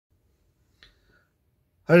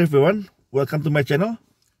Hi everyone, welcome to my channel.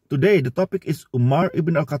 Today the topic is Umar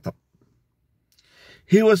ibn al-Khattab.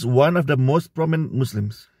 He was one of the most prominent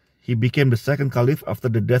Muslims. He became the second caliph after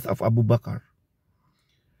the death of Abu Bakr.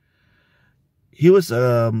 He was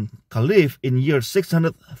caliph in year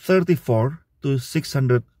 634 to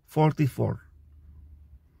 644.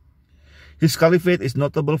 His caliphate is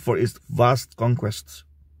notable for its vast conquests.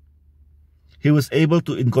 He was able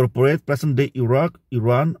to incorporate present-day Iraq,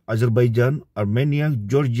 Iran, Azerbaijan, Armenia,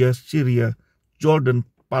 Georgia, Syria, Jordan,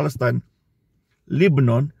 Palestine,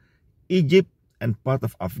 Lebanon, Egypt, and part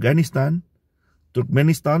of Afghanistan,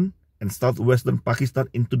 Turkmenistan, and southwestern Pakistan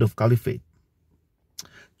into the caliphate.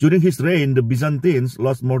 During his reign, the Byzantines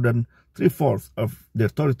lost more than 3/4 of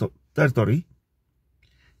their territory,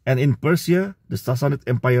 and in Persia, the Sassanid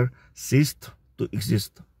Empire ceased to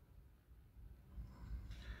exist.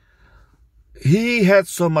 He had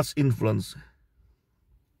so much influence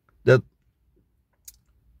that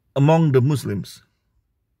among the Muslims,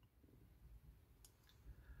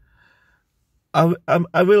 I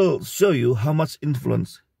will show you how much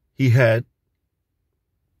influence he had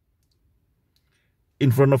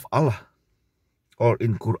in front of Allah or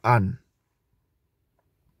in Quran.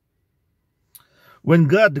 When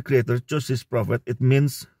God the Creator chose his prophet, it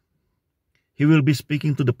means he will be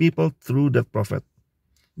speaking to the people through that prophet,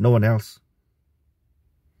 no one else.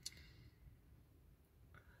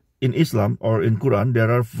 In Islam or in Quran,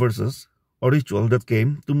 there are verses or ritual that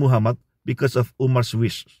came to Muhammad because of Umar's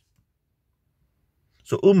wish.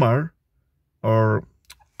 So Allah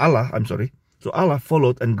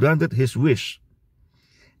followed and granted his wish,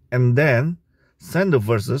 and then sent the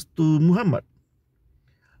verses to Muhammad.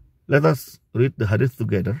 Let us read the hadith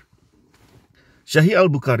together. Sahih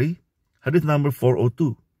al-Bukhari, hadith number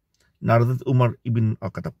 402, narrated Umar ibn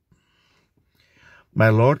al-Khattab. My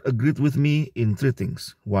Lord agreed with me in three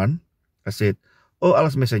things. 1, I said, O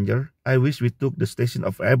Allah's Messenger, I wish we took the station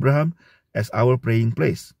of Abraham as our praying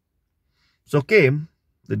place. So came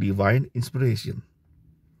the divine inspiration.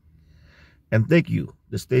 And take you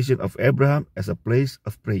the station of Abraham as a place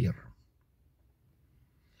of prayer.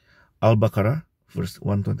 Al-Baqarah, verse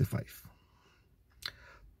 125.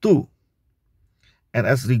 2, and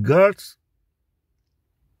as regards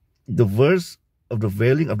the verse of the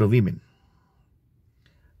veiling of the women,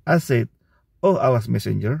 I said, O Allah's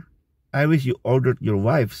Messenger, I wish you ordered your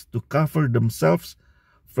wives to cover themselves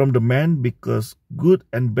from the men because good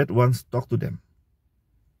and bad ones talk to them.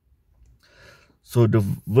 So the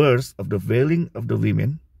verse of the veiling of the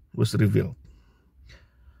women was revealed.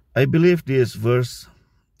 I believe this verse,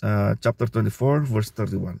 chapter 24, verse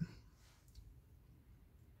 31.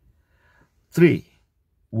 3.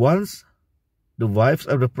 Once the wives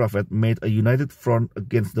of the prophet made a united front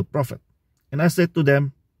against the prophet, and I said to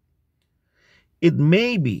them, it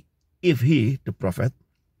may be, if he, the prophet,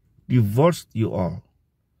 divorced you all,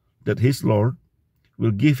 that his Lord will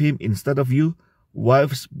give him instead of you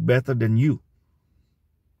wives better than you.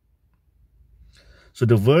 So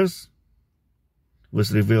the verse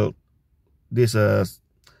was revealed. This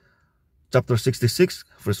chapter 66,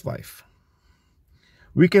 verse 5.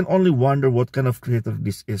 We can only wonder what kind of creator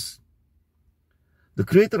this is. The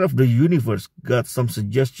creator of the universe got some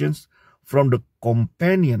suggestions from the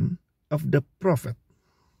companion of the prophet.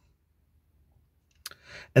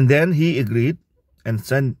 And then he agreed and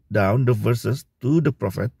sent down the verses to the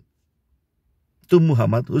prophet, to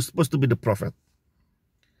Muhammad, who's supposed to be the prophet.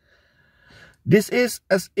 This is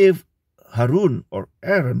as if Harun or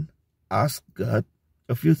Aaron asked God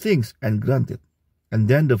a few things and granted. And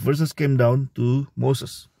then the verses came down to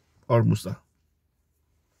Moses or Musa.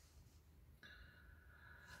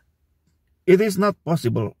 It is not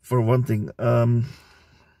possible, for one thing,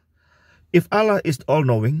 if Allah is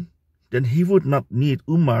all-knowing, then he would not need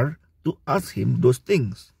Umar to ask him those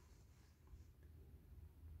things.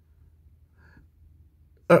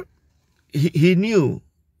 He knew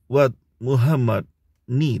what Muhammad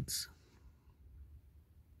needs.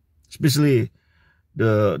 Especially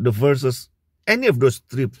the verses, any of those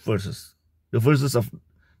three verses. The verses of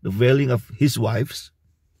the veiling of his wives.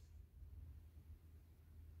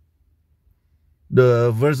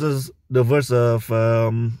 The verse of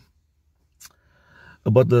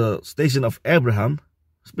about the station of Abraham,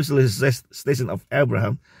 especially his station of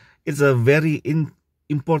Abraham, it's a very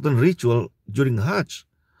important ritual during Hajj.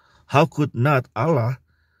 How could not Allah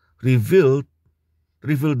reveal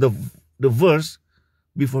the verse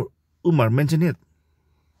before Umar mentioned it?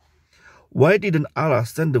 Why didn't Allah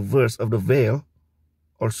send the verse of the veil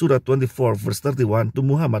or Surah 24 verse 31 to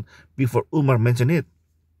Muhammad before Umar mentioned it?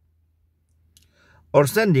 Or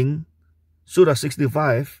sending Surah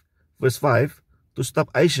 65 verse 5 to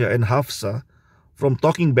stop Aisha and Hafsa from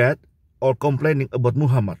talking bad or complaining about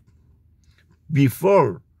Muhammad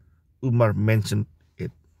before Umar mentioned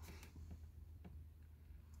it.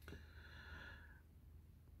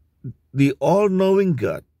 The all-knowing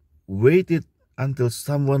God waited until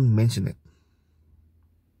someone mentioned it.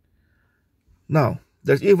 Now,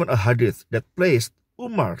 there's even a hadith that placed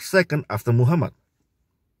Umar second after Muhammad.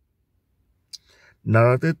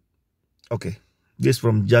 Narrated, this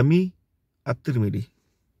from Jami at-Tirmidhi,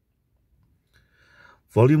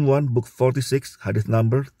 Volume 1, Book 46, Hadith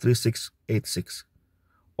number 3686,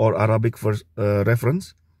 or Arabic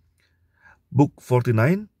reference, Book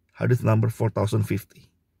 49, Hadith number 4050.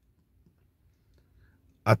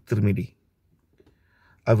 At-Tirmidhi.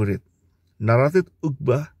 I will read. Narrated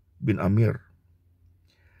Uqbah bin Amir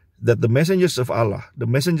that the messengers of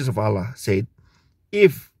Allah said,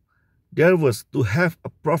 if there was to have a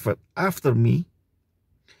prophet after me,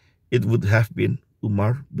 it would have been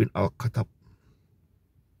Umar bin al-Khattab.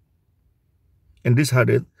 And this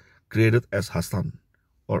hadith created as Hasan,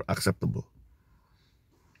 or acceptable.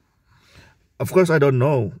 Of course, I don't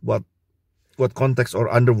know what context or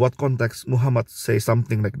under what context Muhammad say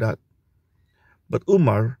something like that. But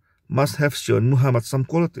Umar must have shown Muhammad some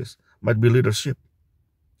qualities, might be leadership.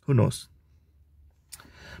 Who knows?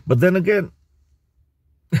 But then again,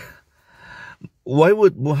 why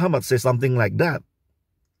would Muhammad say something like that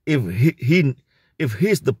if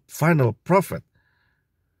he's the final prophet?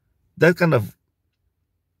 That kind of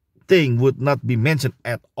thing would not be mentioned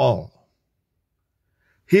at all.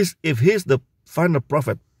 If he's the final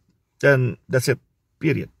prophet, then that's it,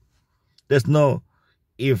 period. There's no,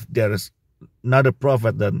 if there is another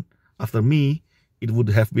prophet, then after me, it would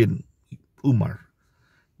have been Umar.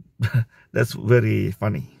 That's very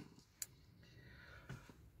funny.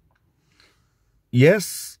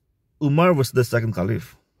 Yes, Umar was the second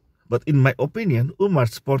caliph. But in my opinion, Umar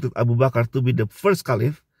supported Abu Bakr to be the first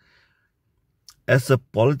caliph as a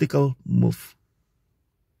political move.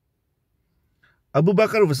 Abu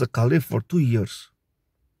Bakr was a caliph for 2 years.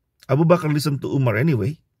 Abu Bakr listened to Umar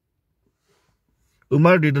anyway.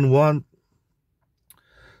 Umar didn't want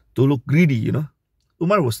to look greedy, you know.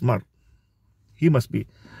 Umar was smart. He must be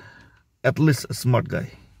at least a smart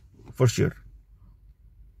guy, for sure.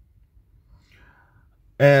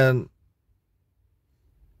 And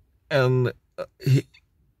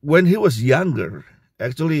when he was younger,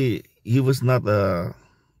 actually, he was not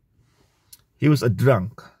he was a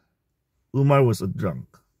drunk. Umar was a drunk.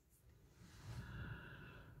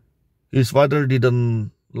 His father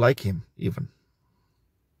didn't like him even.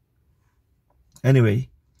 Anyway,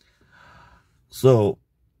 so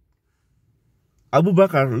Abu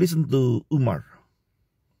Bakr listened to Umar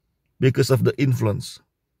because of the influence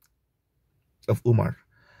of Umar.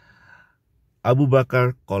 Abu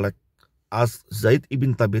Bakr asked Zaid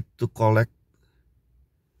ibn Thabit to collect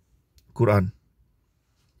Quran.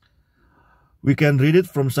 We can read it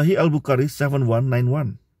from Sahih al-Bukhari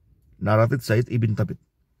 7191. Narrated Zaid ibn Thabit.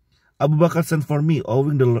 Abu Bakr sent for me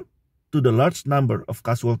owing to the large number of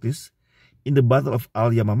casualties in the Battle of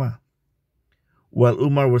Al-Yamamah. While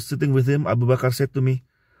Umar was sitting with him, Abu Bakr said to me,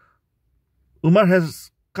 Umar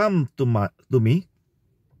has come to me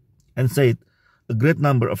and said, a great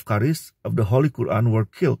number of qaris of the Holy Quran were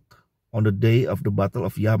killed on the day of the Battle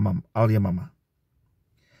of Al-Yamamah.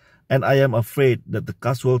 And I am afraid that the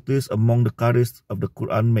casualties among the qaris of the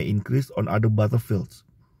Quran may increase on other battlefields,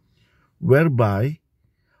 whereby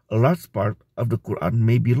a large part of the Quran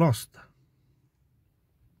may be lost.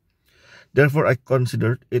 Therefore, I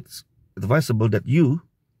considered it's advisable that you,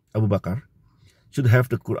 Abu Bakr, should have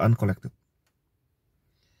the Quran collected.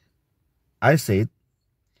 I said,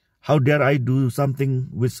 how dare I do something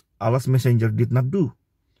which Allah's messenger did not do?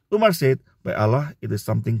 Umar said, by Allah, it is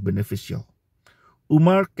something beneficial.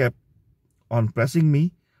 Umar kept on pressing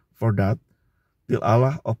me for that till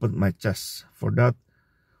Allah opened my chest for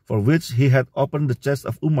which he had opened the chest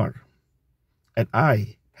of Umar. And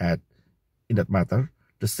I had, in that matter,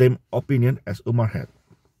 the same opinion as Umar had.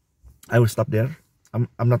 I will stop there. I'm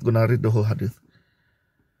not going to read the whole hadith.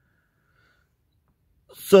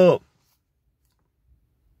 So,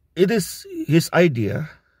 it is his idea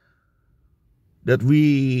that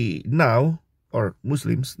we now, or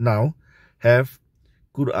Muslims now, have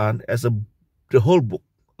Quran as the whole book,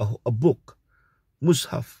 a book,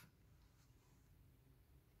 Mushaf.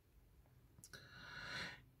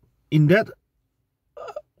 In that,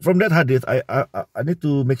 from that hadith, I need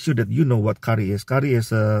to make sure that you know what Qari is. Qari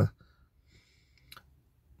is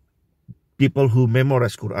people who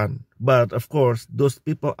memorize Quran. But of course, those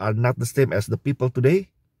people are not the same as the people today.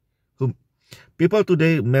 People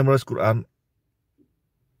today memorize Quran,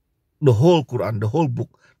 the whole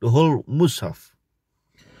book, the whole Mushaf,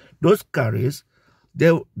 Those Qaris,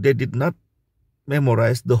 they did not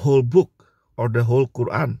memorize the whole book or the whole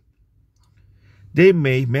Quran. They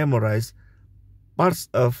may memorize parts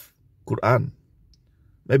of Quran,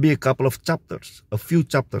 maybe a couple of chapters, a few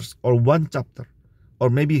chapters, or one chapter, or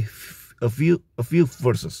maybe a few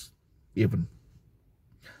verses even.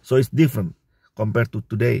 So it's different compared to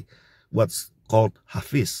today, what's called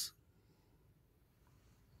Hafiz.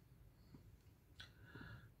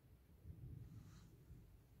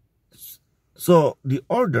 So the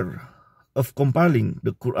order of compiling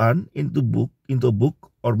the Quran into a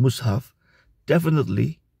book or mushaf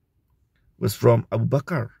definitely was from Abu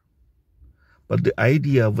Bakr, but the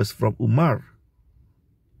idea was from Umar.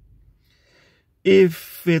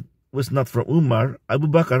 If it was not from Umar, Abu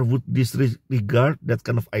Bakr would disregard that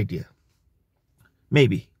kind of idea.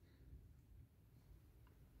 Maybe.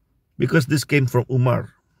 Because this came from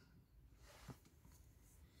Umar,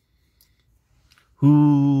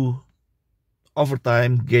 who over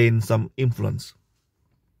time gained some influence.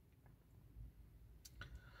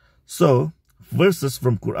 So, verses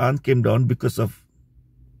from Quran came down because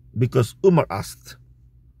Umar asked.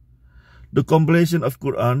 The compilation of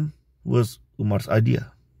Quran was Umar's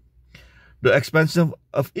idea. The expansion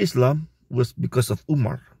of Islam was because of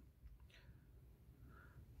Umar.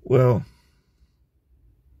 Well,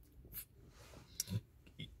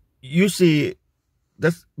 you see,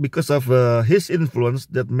 that's because of his influence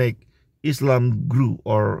that make Islam grew,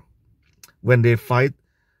 or when they fight,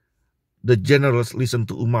 the generals listen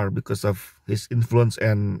to Umar because of his influence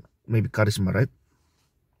and maybe charisma, right?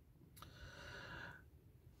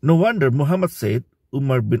 No wonder Muhammad said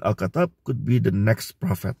Umar bin al-Khattab could be the next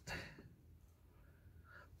prophet.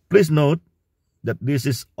 Please note that this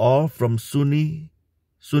is all from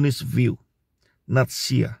Sunni's view, not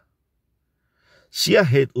Shia. Shia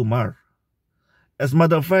hate Umar. As a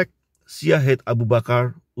matter of fact, Shia hate Abu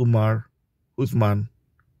Bakr, Umar, Uthman,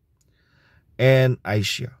 and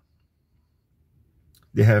Aisha.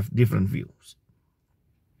 They have different views.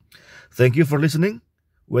 Thank you for listening.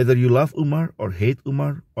 Whether you love Umar or hate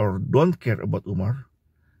Umar or don't care about Umar,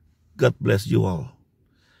 God bless you all.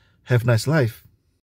 Have a nice life.